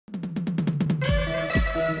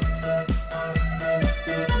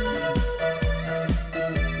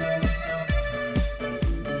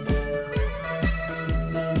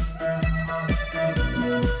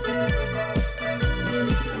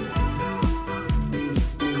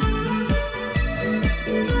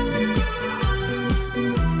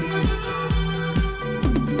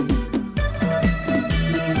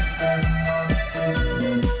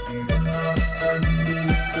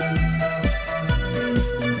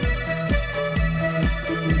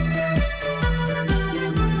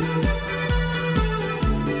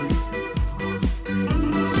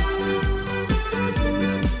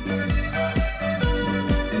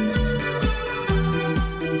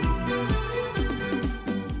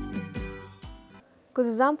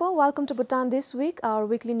Kuzuzampo, welcome to Bhutan This Week, our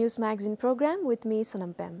weekly news magazine program with me,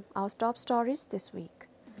 Sonampem. Our top stories this week.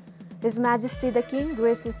 His Majesty the King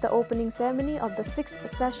graces the opening ceremony of the 6th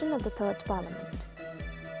session of the 3rd Parliament.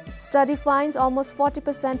 Study finds almost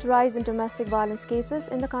 40% rise in domestic violence cases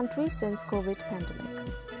in the country since COVID pandemic.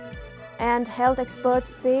 And health experts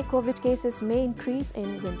say COVID cases may increase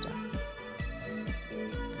in winter.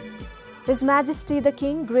 His Majesty the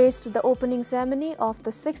King graced the opening ceremony of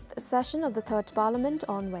the 6th session of the 3rd Parliament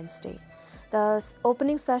on Wednesday. The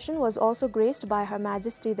opening session was also graced by Her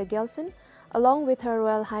Majesty the Gelson, along with Her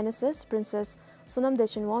Royal Highnesses Princess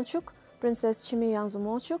Sonamdechin Wangchuk, Princess Chimi Yangzum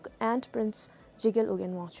Wangchuk, and Prince Jigel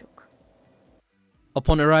Ugen Wangchuk.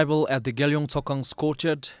 Upon arrival at the Gelyong Tokang's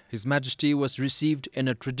courtyard, His Majesty was received in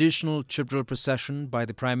a traditional tribal procession by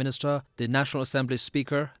the Prime Minister, the National Assembly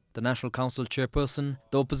Speaker, the National Council Chairperson,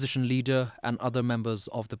 the Opposition Leader and other members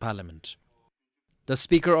of the Parliament. The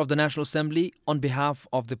Speaker of the National Assembly, on behalf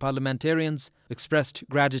of the parliamentarians, expressed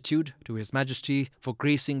gratitude to His Majesty for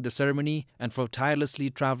gracing the ceremony and for tirelessly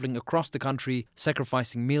travelling across the country,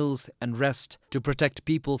 sacrificing meals and rest to protect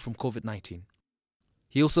people from COVID-19.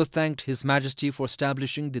 He also thanked His Majesty for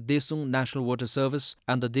establishing the Desung National Water Service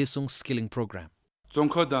and the Desung Skilling Program.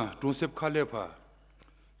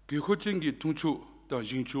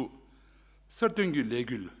 Jinchu, Sartungi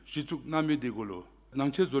Legul, Shizuk Nami de Golo,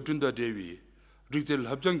 Nanche Zotunda Devi, Rizel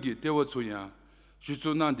Habjangi Tewatsuya,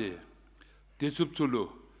 Shizunande, Desupsulu,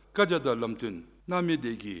 Kajada Lamtun, Nami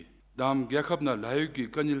Degi, Dam Gakabna Layuki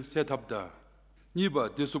Kanil Setapda, Niba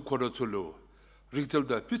Desup Korosulu,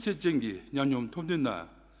 Rizelda Pisejengi, Nyanyum Tomdina,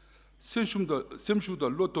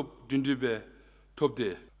 Semshuda Lotop Dindibe,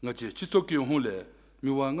 Topde, Nachi Chisoki Hule,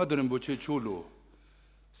 Miwa Nadaremboche Chulu,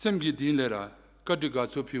 Semgi Dinlera. The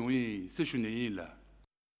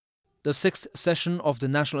 6th session of the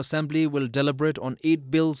National Assembly will deliberate on 8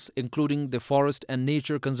 bills including the Forest and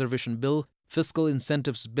Nature Conservation Bill, Fiscal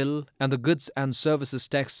Incentives Bill and the Goods and Services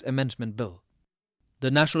Tax Amendment Bill. The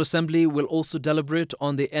National Assembly will also deliberate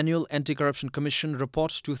on the Annual Anti-Corruption Commission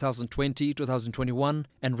Report 2020-2021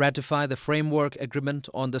 and ratify the Framework Agreement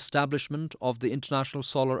on the establishment of the International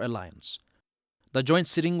Solar Alliance. The joint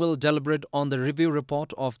sitting will deliberate on the review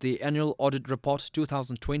report of the Annual Audit Report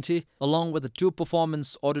 2020 along with the 2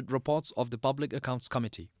 performance audit reports of the Public Accounts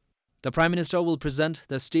Committee. The Prime Minister will present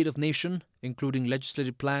the State of Nation, including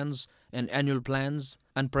legislative plans and annual plans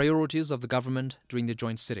and priorities of the government during the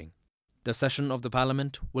joint sitting. The session of the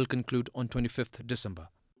Parliament will conclude on 25th December.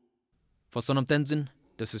 For Sonam Tenzin,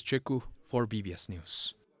 this is Cheku for BBS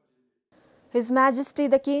News. His Majesty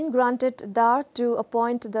the King granted Dar to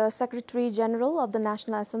appoint the Secretary General of the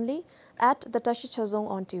National Assembly at the Tashichazong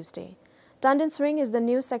on Tuesday. Tandin Sring is the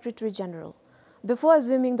new Secretary General. Before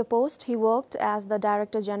assuming the post, he worked as the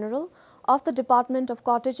Director General of the Department of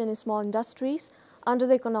Cottage and Small Industries under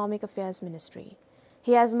the Economic Affairs Ministry.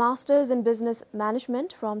 He has Masters in Business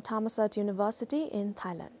Management from Thammasat University in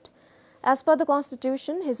Thailand. As per the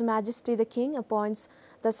Constitution, His Majesty the King appoints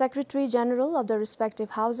the Secretary General of the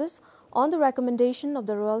respective houses on the recommendation of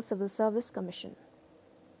the Royal Civil Service Commission.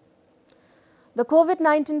 The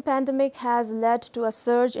COVID-19 pandemic has led to a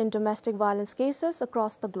surge in domestic violence cases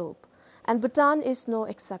across the globe, and Bhutan is no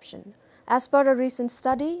exception. As per a recent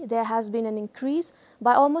study, there has been an increase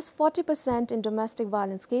by almost 40% in domestic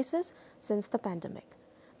violence cases since the pandemic.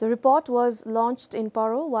 The report was launched in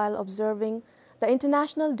Paro while observing the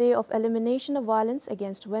International Day of Elimination of Violence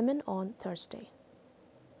Against Women on Thursday.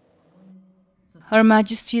 Her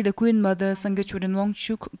Majesty the Queen Mother Sangachuden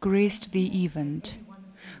Wangchuk graced the event.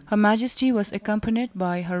 Her Majesty was accompanied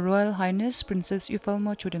by Her Royal Highness Princess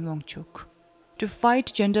Yufalma Chuden Wangchuk. To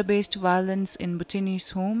fight gender-based violence in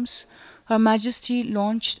Bhutanese homes, Her Majesty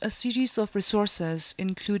launched a series of resources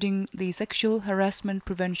including the Sexual Harassment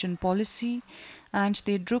Prevention Policy and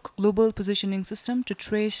the Druk Global Positioning System to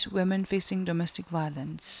trace women facing domestic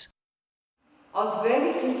violence. I was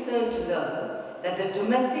very concerned to learn that the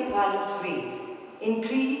domestic violence rate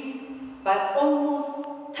increased by almost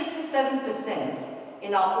 37%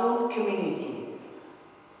 in our own communities.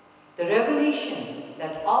 The revelation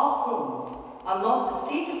that our homes are not the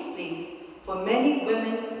safest place for many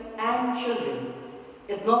women and children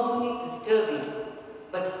is not only disturbing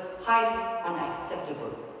but highly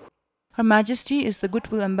unacceptable. Her Majesty is the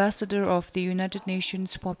Goodwill Ambassador of the United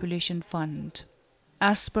Nations Population Fund.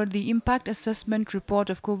 As per the Impact Assessment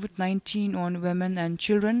Report of COVID-19 on women and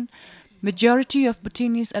children, majority of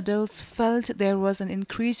Bhutanese adults felt there was an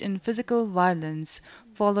increase in physical violence,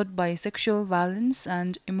 followed by sexual violence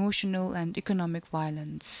and emotional and economic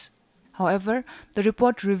violence. However, the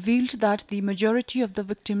report revealed that the majority of the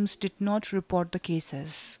victims did not report the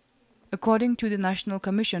cases. According to the National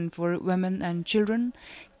Commission for Women and Children,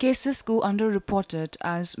 cases go underreported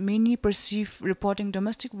as many perceive reporting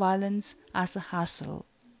domestic violence as a hassle.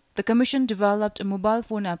 The Commission developed a mobile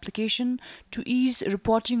phone application to ease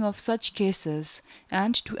reporting of such cases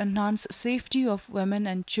and to enhance safety of women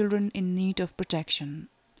and children in need of protection.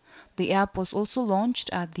 The app was also launched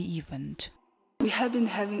at the event. We have been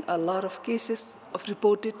having a lot of cases of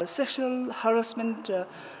reported sexual harassment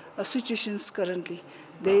situations currently.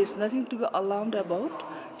 There is nothing to be alarmed about.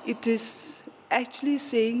 It is actually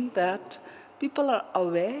saying that people are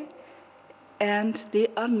aware and they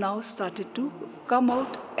are now started to come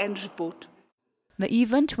out and report. The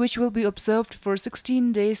event, which will be observed for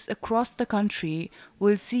 16 days across the country,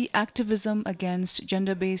 will see activism against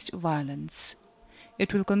gender-based violence.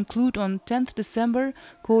 It will conclude on 10th December,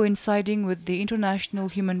 coinciding with the International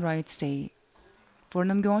Human Rights Day. For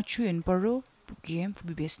Namgyeonchu in Paro, Pukiem for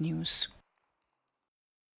BBS News.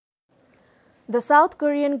 The South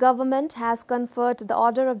Korean government has conferred the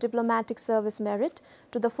Order of Diplomatic Service Merit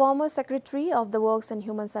to the former Secretary of the Works and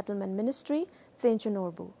Human Settlement Ministry, Tsenchu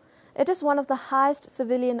Norbu. It is one of the highest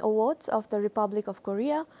civilian awards of the Republic of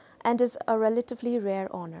Korea and is a relatively rare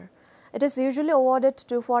honor. It is usually awarded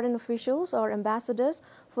to foreign officials or ambassadors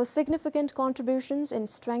for significant contributions in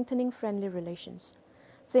strengthening friendly relations.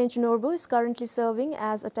 Tsenchu Norbu is currently serving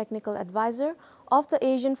as a technical advisor of the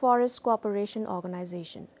Asian Forest Cooperation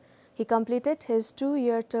Organization. He completed his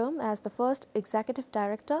 2-year term as the first executive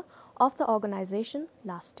director of the organization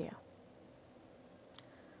last year.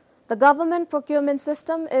 The government procurement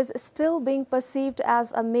system is still being perceived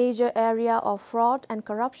as a major area of fraud and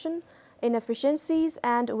corruption, inefficiencies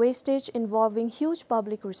and wastage involving huge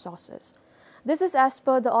public resources. This is as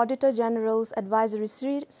per the Auditor General's advisory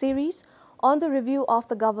series on the review of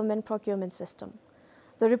the government procurement system.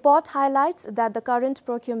 The report highlights that the current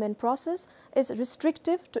procurement process is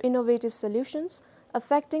restrictive to innovative solutions,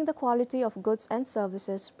 affecting the quality of goods and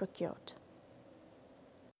services procured.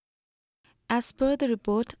 As per the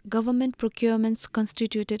report, government procurements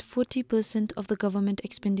constituted 40% of the government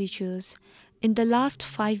expenditures. In the last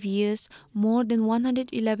 5 years, more than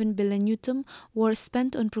 111 billion yutum were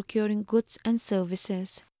spent on procuring goods and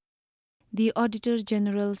services. The Auditor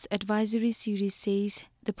General's advisory series says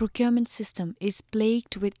the procurement system is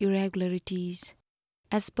plagued with irregularities.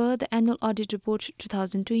 As per the Annual Audit Report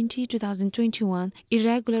 2020-2021,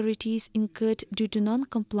 irregularities incurred due to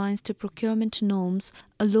non-compliance to procurement norms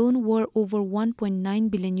alone were over 1.9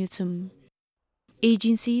 billion yutum.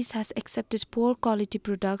 Agencies has accepted poor quality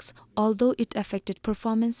products although it affected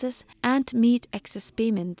performances and made excess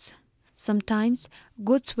payments. Sometimes,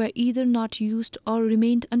 goods were either not used or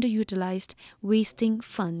remained underutilized, wasting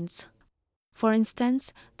funds. For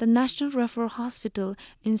instance, the National Referral Hospital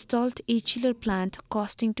installed a chiller plant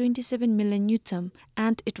costing 27 million yutum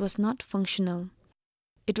and it was not functional.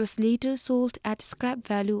 It was later sold at scrap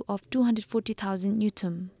value of 240,000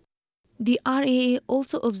 yutum. The RAA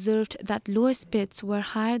also observed that lowest bids were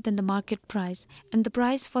higher than the market price and the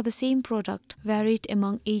price for the same product varied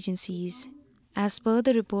among agencies. As per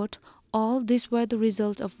the report, all these were the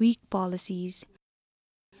result of weak policies.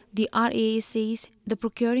 The RAA says the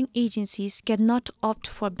procuring agencies cannot opt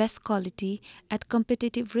for best quality at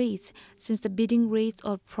competitive rates since the bidding rates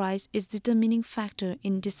or price is determining factor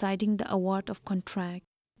in deciding the award of contract.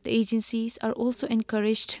 The agencies are also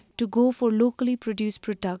encouraged to go for locally produced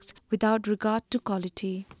products without regard to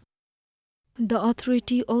quality. The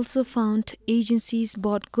authority also found agencies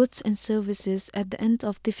bought goods and services at the end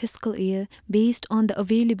of the fiscal year based on the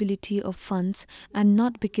availability of funds and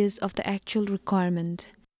not because of the actual requirement.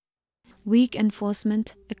 Weak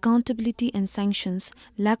enforcement, accountability and sanctions,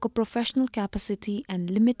 lack of professional capacity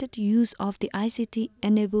and limited use of the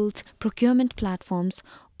ICT-enabled procurement platforms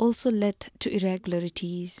also led to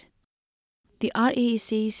irregularities. The RAA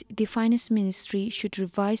says the Finance Ministry should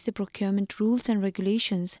revise the procurement rules and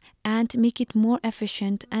regulations and make it more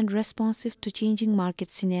efficient and responsive to changing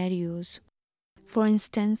market scenarios. For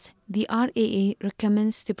instance, the RAA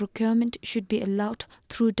recommends the procurement should be allowed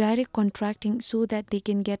through direct contracting so that they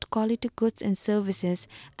can get quality goods and services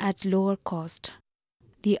at lower cost.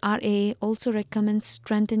 The RAA also recommends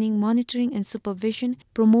strengthening monitoring and supervision,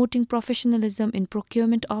 promoting professionalism in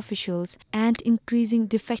procurement officials, and increasing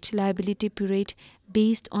defect liability period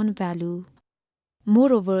based on value.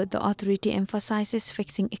 Moreover, the authority emphasizes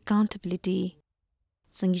fixing accountability.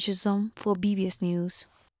 Sangisha Zom for BBS News.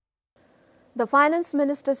 The Finance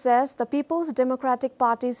Minister says the People's Democratic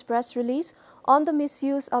Party's press release on the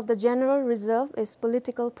misuse of the General Reserve is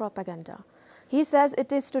political propaganda. He says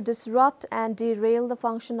it is to disrupt and derail the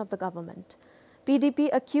function of the government. PDP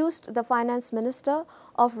accused the Finance Minister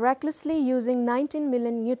of recklessly using 19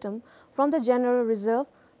 million yutum from the General Reserve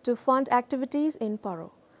to fund activities in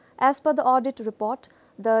Paro. As per the audit report,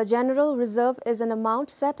 the General Reserve is an amount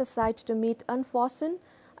set aside to meet unforeseen,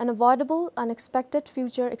 unavoidable, unexpected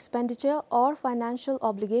future expenditure or financial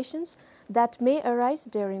obligations that may arise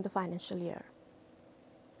during the financial year.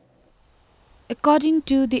 According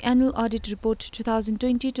to the Annual Audit Report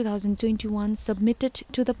 2020-2021 submitted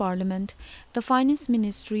to the Parliament, the Finance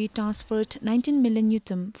Ministry transferred 19 million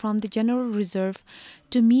yutam from the General Reserve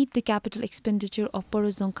to meet the capital expenditure of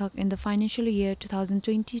Porozongkhak in the financial year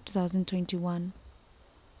 2020-2021.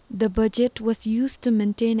 The budget was used to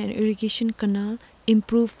maintain an irrigation canal,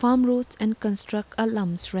 improve farm roads and construct a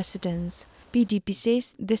slums residence. PDP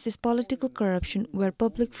says this is political corruption where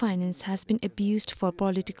public finance has been abused for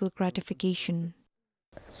political gratification.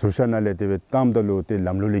 Sursanale te tamdalo te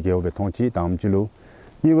lamluli geo betonchi tamchulu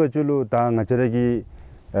niwa chulu ta ngacharagi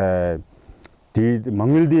di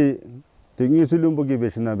mangildi te ngisulumbogi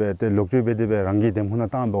besina be te lokju bedebe rangi demhuna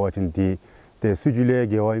tamba wachin di te sujule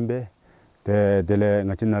geo imbe te dele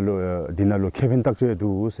ngachinalo dinalo kevin takje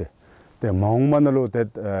du use te maungmanalo te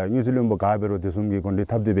ngisulumbo gabero de sumgi kondi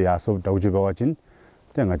tabdibe yaso dauji bawachin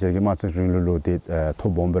te ngacharagi matsringlo te to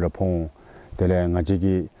bombero pong dele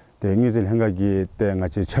ngachigi te ngizil hengagi te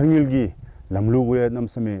ngachi charngilgi lamluguye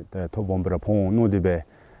namsame te to bombero pong no debe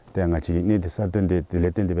te ngachi ni de sarden de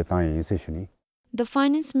leten debe tan seshuni. The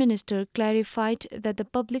Finance Minister clarified that the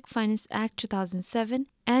Public Finance Act 2007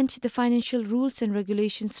 and the Financial Rules and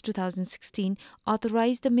Regulations 2016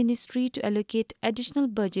 authorized the ministry to allocate additional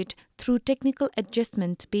budget through technical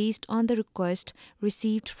adjustment based on the request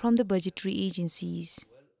received from the budgetary agencies.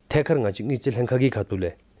 The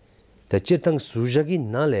Chetang Sujagi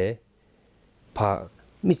Nale Pa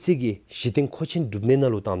Mitsigi Shiting Cochin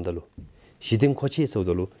Dumenalo Tamdalo Shiting Cochi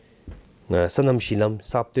Sodolo Sanam Shilam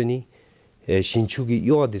Saptoni Shinchugi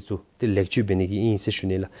Yodizu, the lecture Benigi in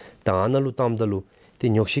Sessionilla, Danalu Tamdalu, the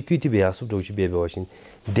Nyoshikuti Beasu Doji Baby washing,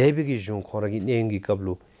 Debigi Jun Koragi Nengi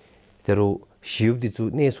Kablu, the Ro Shiudizu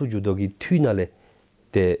Nesuju Dogi Tunale,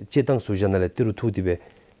 the Chetang Sujanale Tirututibe,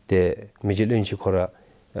 the Mijilin Shikora,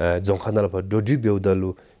 Zonkanalapa, Dodibio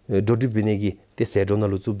Dalu, Dodibinegi, the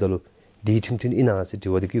Sedonalu Zubdalu, the Timtun Ina City,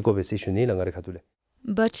 or the Kiko Session Nilangarakatule.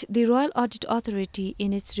 But the Royal Audit Authority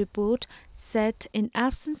in its report said in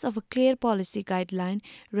absence of a clear policy guideline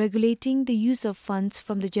regulating the use of funds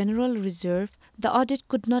from the General Reserve, the audit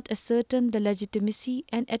could not ascertain the legitimacy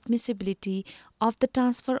and admissibility of the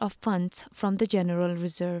transfer of funds from the General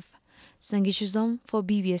Reserve. Sangishuzom for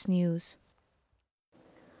BBS News.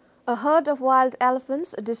 A herd of wild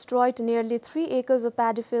elephants destroyed nearly 3 acres of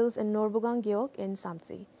paddy fields in Norbugang Gyeok in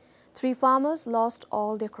Samtsi. 3 farmers lost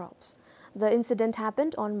all their crops. The incident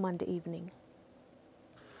happened on Monday evening.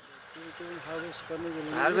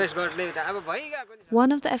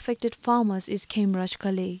 One of the affected farmers is Khemraj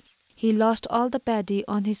Kale. He lost all the paddy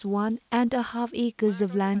on his 1.5 acres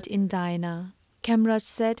of land in Diana. Khemraj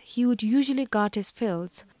said he would usually guard his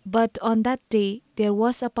fields, but on that day there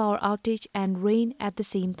was a power outage and rain at the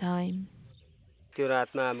same time. It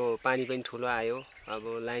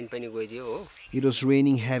was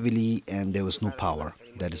raining heavily and there was no power.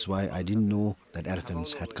 That is why I didn't know that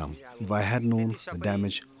elephants had come. If I had known, the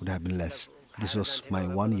damage would have been less. This was my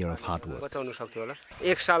 1 year of hard work.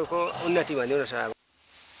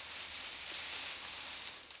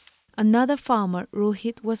 Another farmer,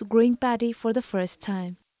 Rohit, was growing paddy for the first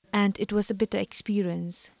time, and it was a bitter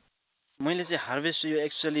experience. I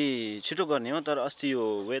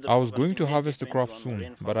was going to harvest the crop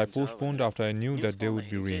soon, but I postponed after I knew that there would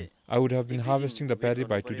be rain. I would have been harvesting the paddy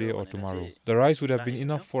by today or tomorrow. The rice would have been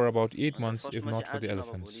enough for about 8 months if not for the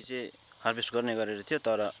elephants.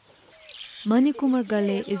 Manikumar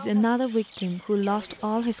Gale is another victim who lost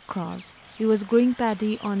all his crops. He was growing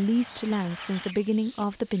paddy on leased land since the beginning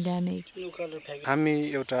of the pandemic.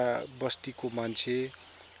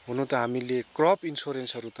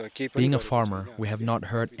 Being a farmer, we have not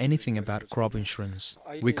heard anything about crop insurance.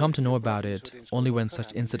 We come to know about it only when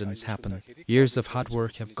such incidents happen. Years of hard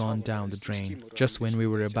work have gone down the drain. Just when we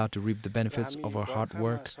were about to reap the benefits of our hard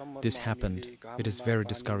work, this happened. It is very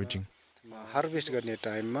discouraging.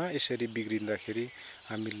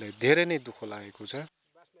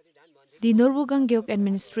 The Norbugang Gyeok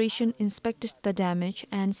administration inspected the damage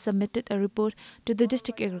and submitted a report to the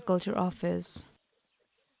District Agriculture Office.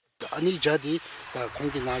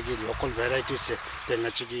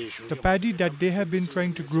 The paddy that they have been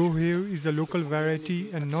trying to grow here is a local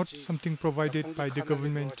variety and not something provided by the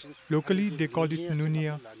government. Locally, they call it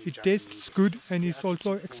nunia. It tastes good and is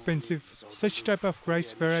also expensive. Such type of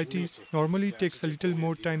rice variety normally takes a little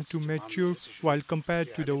more time to mature while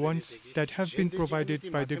compared to the ones that have been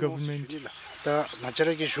provided by the government.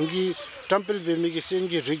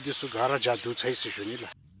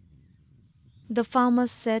 The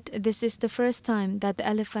farmers said this is the first time that the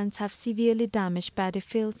elephants have severely damaged paddy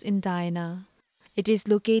fields in Diana. It is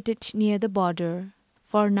located near the border.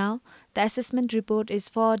 For now, the assessment report is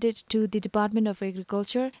forwarded to the Department of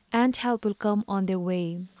Agriculture and help will come on their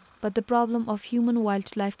way. But the problem of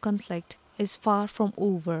human-wildlife conflict is far from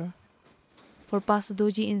over. For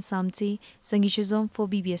Pasadoji in Samtsi, Sangisha for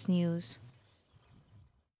BBS News.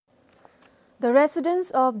 The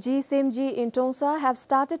residents of GSMG in Tongsa have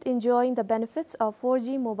started enjoying the benefits of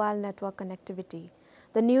 4G mobile network connectivity.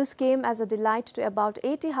 The news came as a delight to about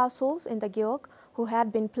 80 households in the Gyeok who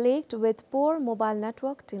had been plagued with poor mobile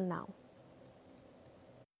network till now.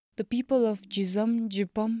 The people of Jizam,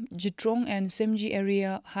 Jipam, Jitrong and Semji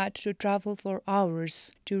area had to travel for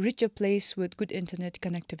hours to reach a place with good internet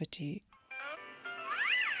connectivity.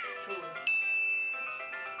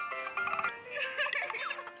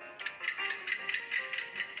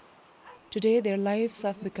 Today, their lives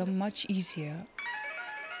have become much easier.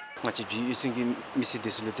 For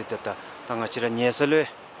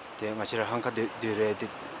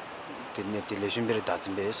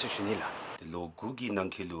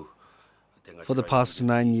the past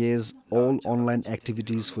 9 years, all online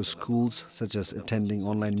activities for schools, such as attending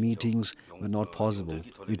online meetings, were not possible.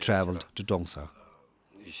 We traveled to Tongsa.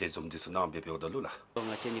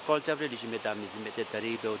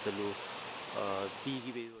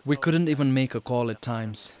 We couldn't even make a call at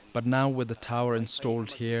times, but now with the tower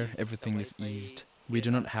installed here, everything is eased. We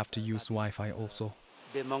do not have to use Wi-Fi also.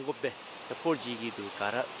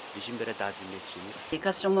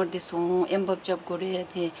 Customer de son embab job gore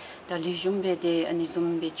the dalijum be de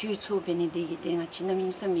anisum be chuchu benedi de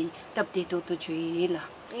ngachinami sami tapde to chuila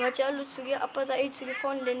ngacha lutsugi apada itsugi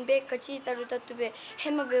phone lenbe kachi taruta tube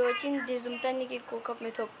hema be wachin dizum tani ki kokap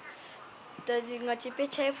methop da ngachi pe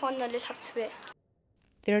chai phone na le hapsbe.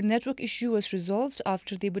 Their network issue was resolved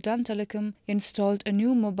after the Bhutan Telecom installed a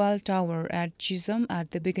new mobile tower at Jizam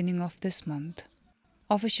at the beginning of this month.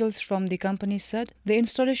 Officials from the company said the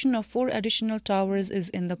installation of 4 additional towers is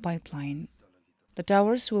in the pipeline. The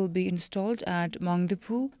towers will be installed at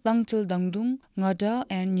Mangdipu, Langtil Dangdung, Ngada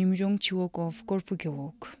and Nimjong Chiwok of Korfu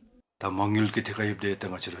Gyewok.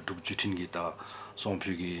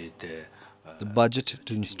 The budget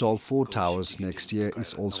to install 4 towers next year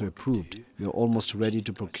is also approved. We are almost ready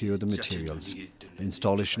to procure the materials. The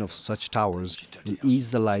installation of such towers will ease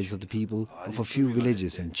the lives of the people of a few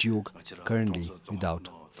villages in Chiwok currently without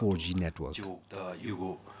 4G network.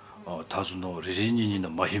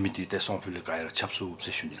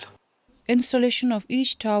 Installation of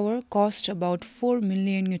each tower cost about 4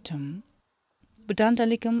 million yutam. Bhutan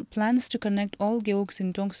Telecom plans to connect all Gyeoks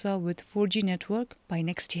in Tongsa with 4G network by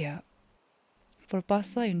next year. For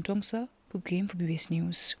Pasa in Tongsa, Pupgame for BBS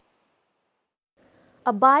News.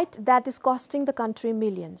 A bite that is costing the country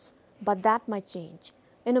millions, but that might change.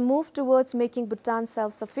 In a move towards making Bhutan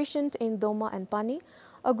self-sufficient in Doma and Pani,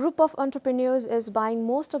 a group of entrepreneurs is buying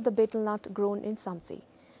most of the betel nut grown in Samtsi.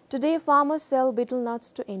 Today, farmers sell betel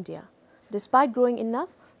nuts to India. Despite growing enough,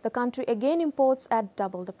 the country again imports at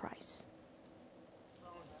double the price.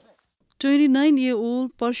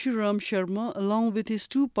 29-year-old Parshuram Sharma, along with his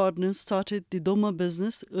 2 partners, started the Doma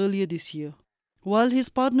business earlier this year. While his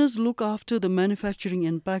partners look after the manufacturing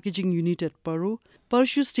and packaging unit at Paro,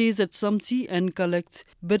 Parshu stays at Samtsi and collects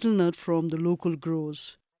betel nut from the local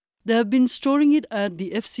growers. They have been storing it at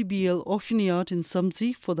the FCBL auction yard in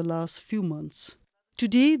Samtsi for the last few months.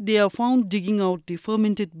 Today, they are found digging out the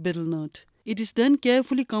fermented betel nut. It is then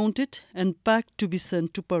carefully counted and packed to be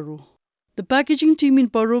sent to Paro. The packaging team in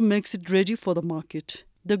Paro makes it ready for the market.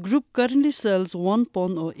 The group currently sells 1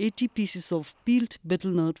 pon or 80 pieces of peeled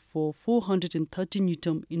betel nut for 413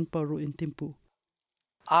 yutam in Paro in Thimphu.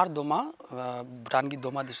 Our Doma, Bhutan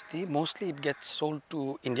Doma This, mostly it gets sold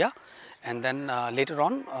to India, and then later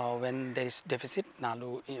on when there is deficit,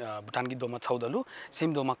 nalu Bhutan Doma chaudalu,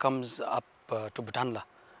 same Doma comes up to Bhutan la.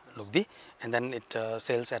 And then it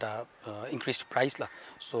sells at a increased price la.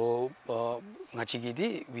 So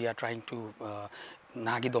ngachigidi we are trying to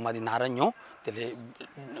nagi doma di naranyo tele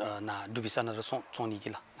na dubisa na soni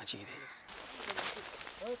gila ngachigidi.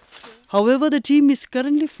 However, the team is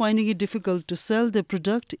currently finding it difficult to sell their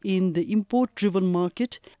product in the import-driven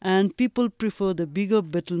market, and people prefer the bigger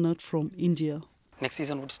betel nut from India. Next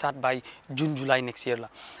season would start by June, July next year.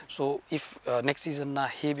 So if next season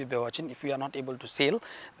if we are not able to sell,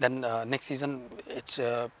 then next season it's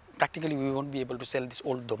practically we won't be able to sell this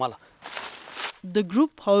old domala. The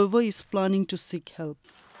group, however, is planning to seek help.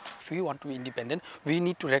 If we want to be independent, we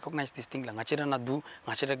need to recognize this thing. The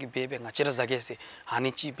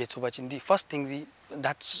first thing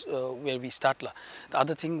that's where we start. The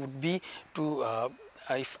other thing would be to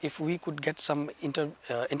if we could get some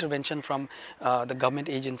intervention from the government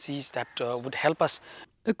agencies that would help us.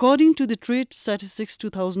 According to the Trade Statistics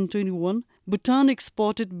 2021, Bhutan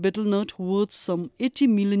exported betel nut worth some 80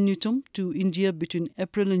 million newton to India between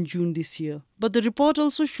April and June this year. But the report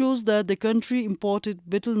also shows that the country imported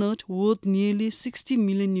betel nut worth nearly 60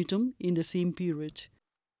 million newton in the same period.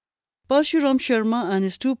 Parshuram Sharma and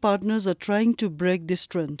his two partners are trying to break this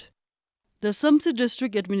trend. The Samtsi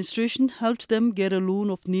District Administration helped them get a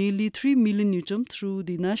loan of nearly 3 million newton through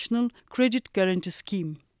the National Credit Guarantee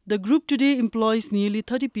Scheme. The group today employs nearly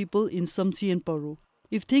 30 people in Samtsi and Paro.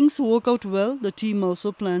 If things work out well, the team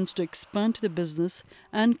also plans to expand the business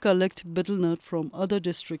and collect betel nut from other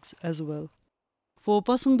districts as well. For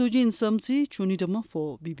Pasangdoji in Samtsi, Chonitama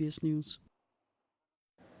for BBS News.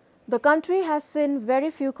 The country has seen very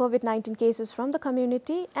few COVID-19 cases from the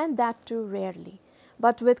community, and that too rarely.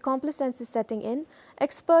 But with complacency setting in,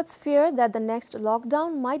 experts fear that the next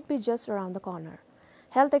lockdown might be just around the corner.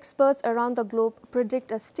 Health experts around the globe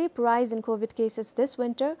predict a steep rise in COVID cases this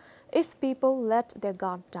winter if people let their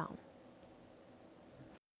guard down.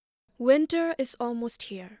 Winter is almost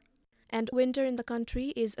here, and winter in the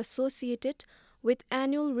country is associated with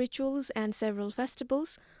annual rituals and several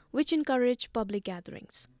festivals which encourage public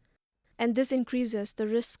gatherings. And this increases the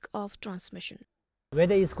risk of transmission.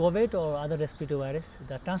 Whether it's COVID or other respiratory virus,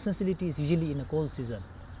 the transmissibility is usually in the cold season.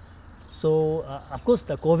 So, of course,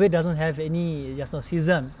 the COVID doesn't have any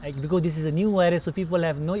season, because this is a new virus, so people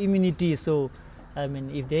have no immunity. So, I mean,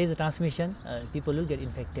 if there is a transmission, people will get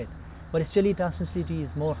infected. But actually, transmissibility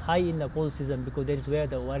is more high in the cold season because that is where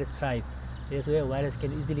the virus thrives. That is where virus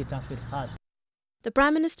can easily transmit fast. The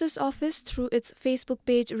Prime Minister's office, through its Facebook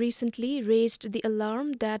page, recently raised the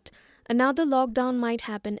alarm that another lockdown might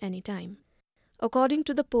happen anytime. According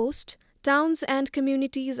to the post, towns and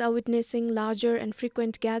communities are witnessing larger and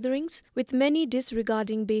frequent gatherings, with many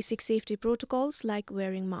disregarding basic safety protocols like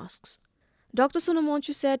wearing masks. Dr.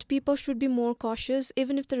 Sonomonchu said people should be more cautious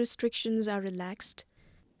even if the restrictions are relaxed.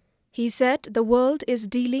 He said the world is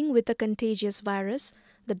dealing with a contagious virus,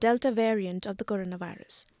 the Delta variant of the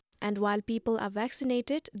coronavirus, and while people are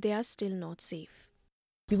vaccinated, they are still not safe.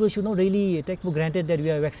 People should not really take for granted that we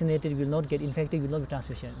are vaccinated, we will not get infected, we will not be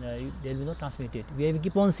transmission. They will not transmit it. We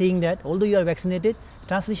keep on saying that although you are vaccinated,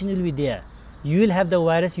 transmission will be there. You will have the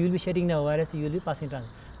virus, you will be shedding the virus, you will be passing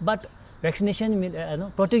transmission. But vaccination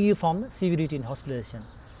will protect you from severity in hospitalization.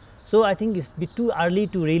 So I think it's a bit too early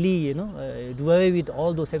to really do away with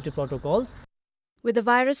all those safety protocols. With the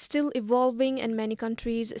virus still evolving and many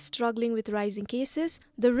countries struggling with rising cases,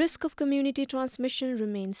 the risk of community transmission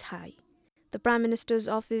remains high. The Prime Minister's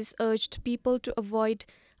office urged people to avoid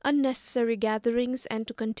unnecessary gatherings and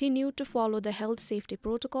to continue to follow the health safety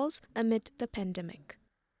protocols amid the pandemic.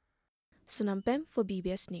 Sunampem for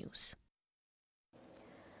BBS News.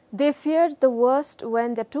 They feared the worst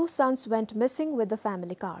when their two sons went missing with the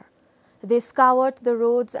family car. They scoured the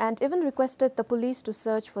roads and even requested the police to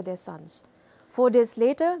search for their sons. 4 days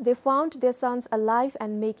later, they found their sons alive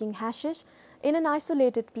and making hashish in an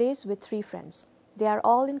isolated place with 3 friends. They are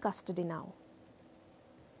all in custody now.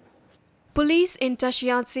 Police in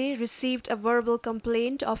Tashiantse received a verbal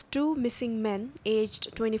complaint of 2 missing men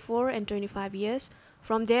aged 24 and 25 years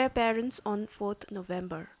from their parents on 4th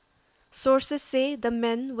November. Sources say the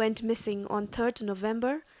men went missing on 3rd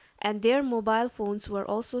November and their mobile phones were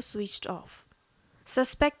also switched off.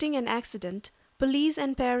 Suspecting an accident, police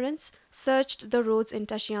and parents searched the roads in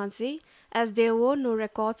Tashiantse as there were no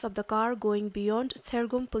records of the car going beyond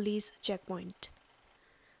Tsergum police checkpoint.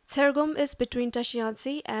 Tsergum is between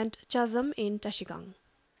Tashiantse and Chazam in Tashigang.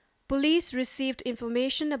 Police received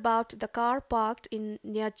information about the car parked in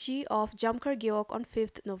Nyachi of Jamkar Gyeok on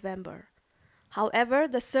 5th November. However,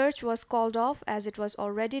 the search was called off as it was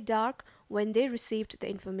already dark when they received the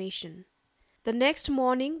information. The next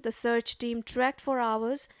morning, the search team trekked for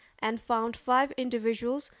hours and found 5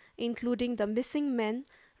 individuals, including the missing men,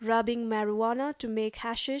 rubbing marijuana to make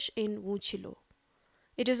hashish in Wuchilo.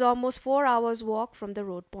 It is almost 4 hours walk from the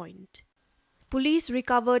road point. Police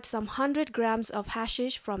recovered some 100 grams of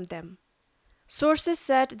hashish from them. Sources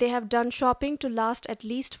said they have done shopping to last at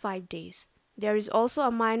least 5 days. There is also a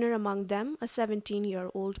minor among them, a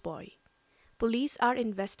 17-year-old boy. Police are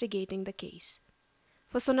investigating the case.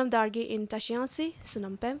 For Sonam Darge in Tashiansi,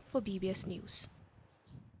 Sunam Pem for BBS News.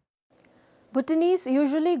 Bhutanese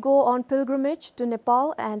usually go on pilgrimage to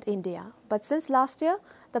Nepal and India, but since last year,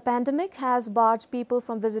 the pandemic has barred people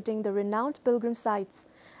from visiting the renowned pilgrim sites.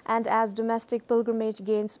 And as domestic pilgrimage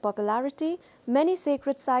gains popularity, many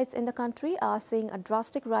sacred sites in the country are seeing a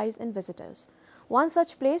drastic rise in visitors. One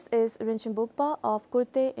such place is Rinchen Bumpa of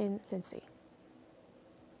Kurte in Lindsay.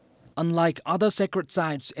 Unlike other sacred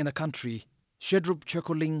sites in the country, Shedrup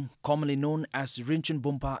Chokoling, commonly known as Rinchen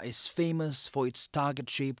Bumpa, is famous for its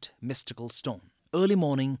target-shaped mystical stone. Early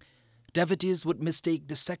morning, devotees would mistake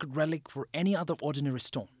this sacred relic for any other ordinary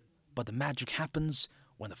stone. But the magic happens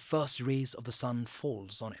when the first rays of the sun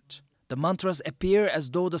falls on it. The mantras appear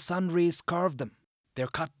as though the sun rays carve them. They're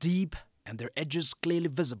cut deep and their edges clearly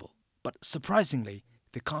visible. But surprisingly,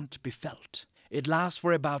 they can't be felt. It lasts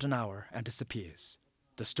for about an hour and disappears.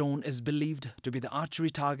 The stone is believed to be the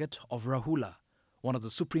archery target of Rahula, one of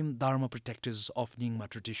the supreme dharma protectors of Nyingma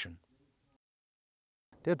tradition.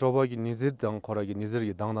 대 조박이 니즈당 거라기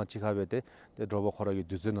니즈르기 당당 지가베데 대 조박 거라기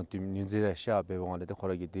두즈는 팀 니즈라 샤베 원래데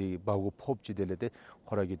거라기 디 바고 pop지델레데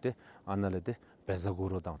거라기데 안날레데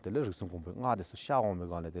베자고로 당텔레 르슨 공부 나데서 샤오메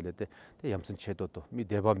간레데레데 대 염슨 체도도 미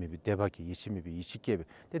대바미비 대바기 20미비 20개베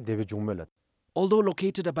대 대베 중멜라. Although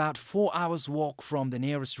located about 4 hours walk from the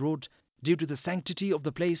nearest road, due to the sanctity of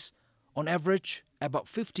the place, on average about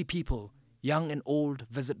 50 people, young and old,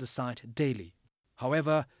 visit the site daily.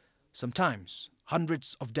 However, sometimes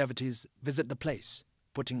hundreds of devotees visit the place,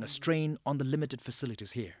 putting a strain on the limited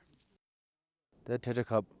facilities here. 대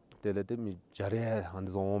테제캅 델레데 미 자레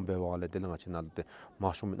한존 베와레 델랑아치 날데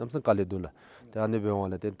마쇼미 남선 깔레돌라 대 안에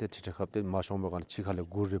베와레 대 테제캅 대 마쇼메 간 치칼레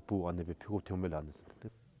구르푸 안에 베 피고 템멜 안스.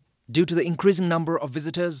 Due to the increasing number of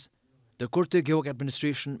visitors, the Kurte Gyok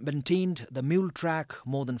administration maintained the mule track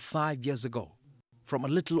more than 5 years ago. From a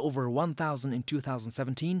little over 1,000 in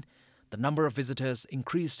 2017, the number of visitors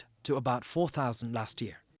increased to about 4,000 last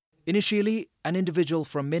year. Initially, an individual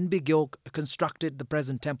from Minbi Gyok constructed the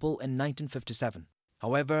present temple in 1957.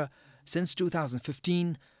 However, since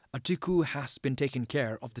 2015, a tiku has been taking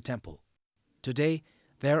care of the temple. Today,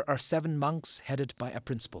 there are 7 monks headed by a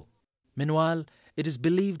principal. Meanwhile, it is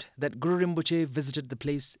believed that Guru Rinpoche visited the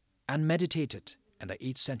place and meditated in the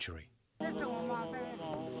 8th century.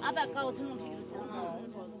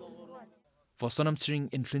 For Sonam Sring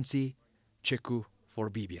in Lindsay, Cheku for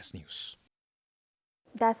BBS News.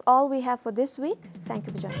 That's all we have for this week. Thank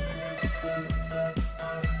you for joining us.